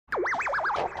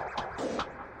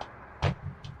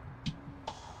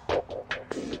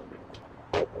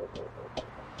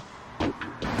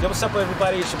Yo, what's up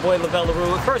everybody? It's your boy LaVelle,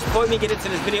 LaRue. First, before we get into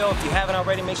this video, if you haven't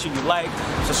already, make sure you like,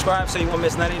 subscribe so you won't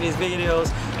miss none of these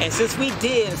videos. And since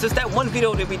that one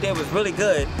video that we did was really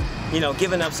good, you know,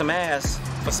 giving up some ass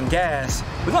for some gas,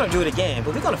 we're gonna do it again,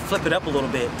 but we're gonna flip it up a little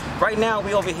bit. Right now,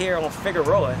 we over here on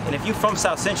Figueroa, and if you're from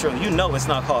South Central, you know it's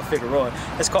not called Figueroa,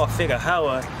 it's called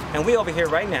Figueroa, and we over here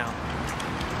right now,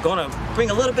 gonna bring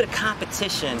a little bit of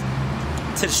competition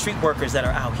to the street workers that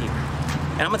are out here.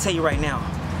 And I'm gonna tell you right now,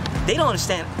 they don't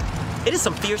understand, it is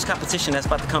some fierce competition that's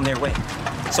about to come their way.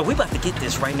 So we about to get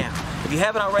this right now. If you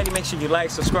haven't already, make sure you like,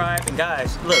 subscribe, and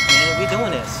guys, look man, we're doing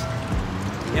this.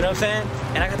 You know what I'm saying?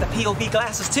 And I got the POV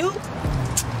glasses too.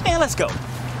 And let's go.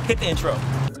 Hit the intro.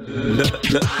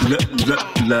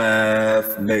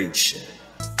 Laugh Nation.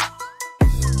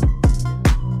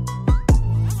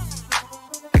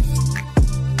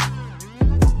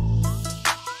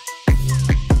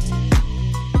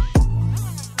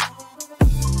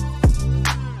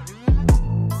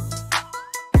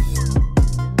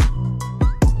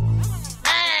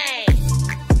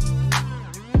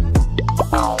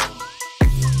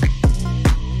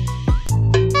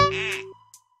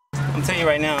 I'm telling you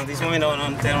right now, these women don't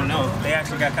know. They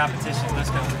actually got competition. Let's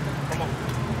go. Come on.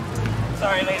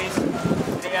 Sorry, ladies.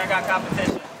 I got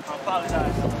competition. I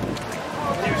apologize.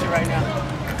 Here's you right now.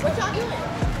 What y'all doing?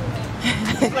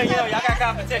 Just let you know, y'all got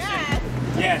competition.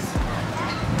 Yes.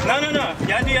 No.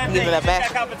 Y'all do your thing. You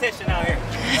got competition out here.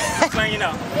 Just let you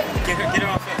know. Get her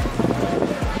on film.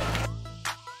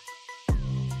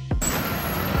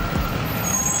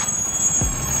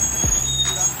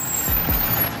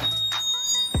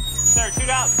 Sir, $2.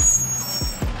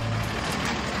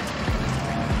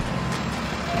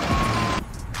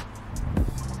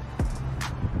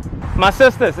 My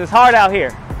sisters, it's hard out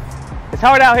here. It's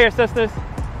hard out here, sisters.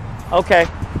 Okay.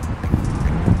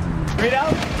 $3?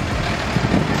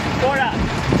 $4?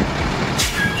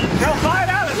 No,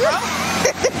 $5, bro.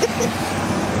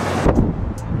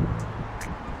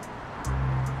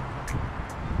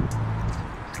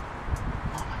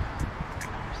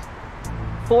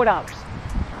 $4.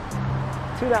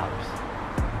 $2,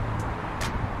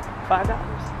 $5.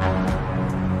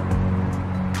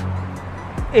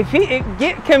 If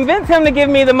convince him to give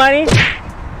me the money.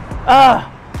 I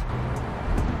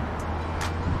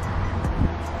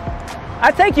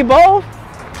take you both.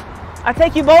 I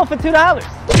take you both for $2.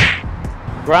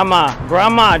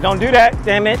 Grandma, don't do that,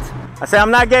 damn it. I said I'm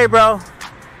not gay, bro.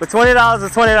 But $20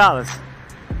 is $20.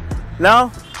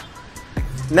 No?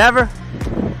 Never?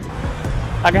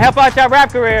 I can help out your rap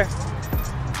career.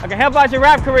 I can help out your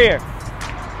rap career.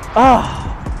 Oh.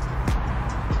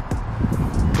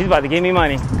 He's about to give me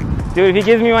money. Dude, if he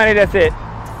gives me money, that's it.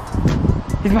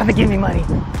 He's about to give me money.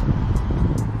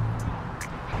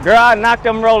 Girl, I knocked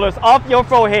them rollers off your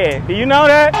forehead. Do you know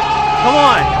that? Come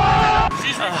on.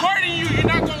 She's recording you. You're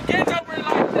not going to get nowhere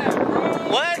like that, bro.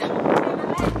 What? You're in the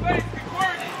wrong place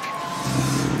recording.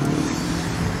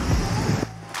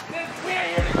 We ain't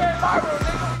here to get viral,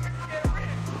 nigga.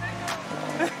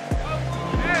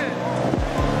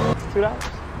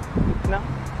 $2? No?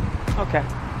 Okay.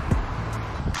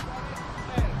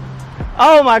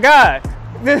 Oh my God.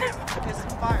 This is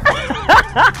fire.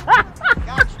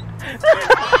 Got you.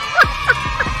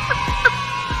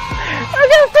 I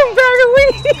got some bag of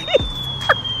weed.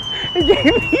 He gave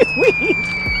me weed.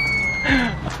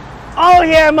 Oh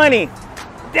yeah, money.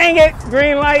 Dang it,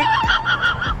 green light.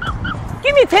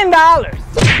 Give me $10.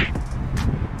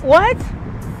 What?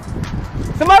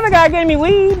 Some other guy gave me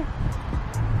weed.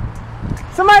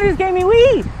 Somebody just gave me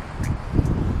weed.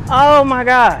 Oh my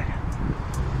God.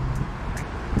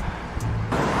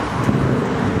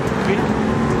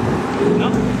 No?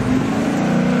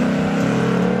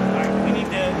 Alright, we need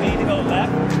to go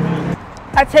left.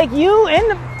 I take you in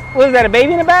the, what is that, a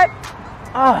baby in the back?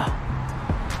 Oh.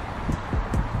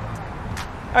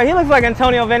 Oh, he looks like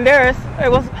Antonio Banderas. Hey,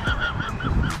 what's...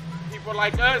 People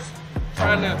like us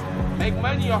trying to make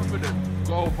money off of them.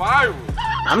 Go viral.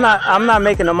 I'm not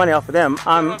making no money off of them.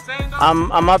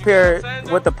 I'm up here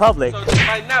with the public. So this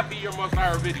might not be your most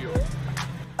viral video.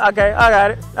 Okay, I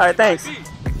got it. All right, thanks. You know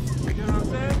what I'm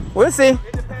saying? We'll see. It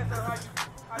depends on how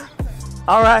you think.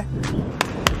 All right.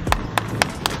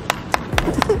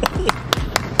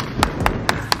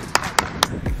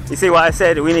 You see why I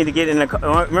said we need to get in the car?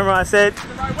 Remember what I said? The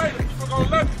right way, the people gonna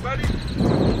love you, buddy.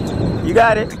 You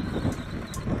got it.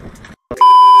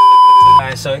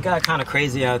 Alright, so it got kind of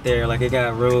crazy out there. Like, it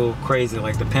got real crazy.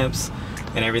 Like, the pimps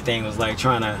and everything was like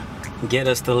trying to get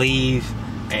us to leave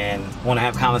and want to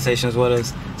have conversations with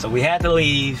us. So we had to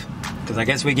leave because I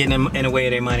guess we're getting in the way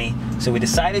of their money. So we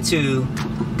decided to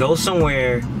go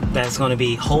somewhere that's going to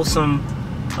be wholesome,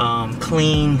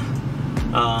 clean,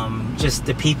 Just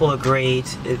the people are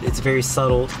great. It's very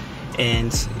subtle,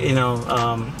 and you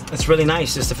know, it's really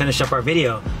nice just to finish up our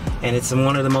video. And it's in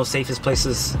one of the most safest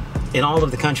places in all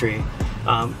of the country.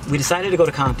 We decided to go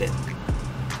to Compton.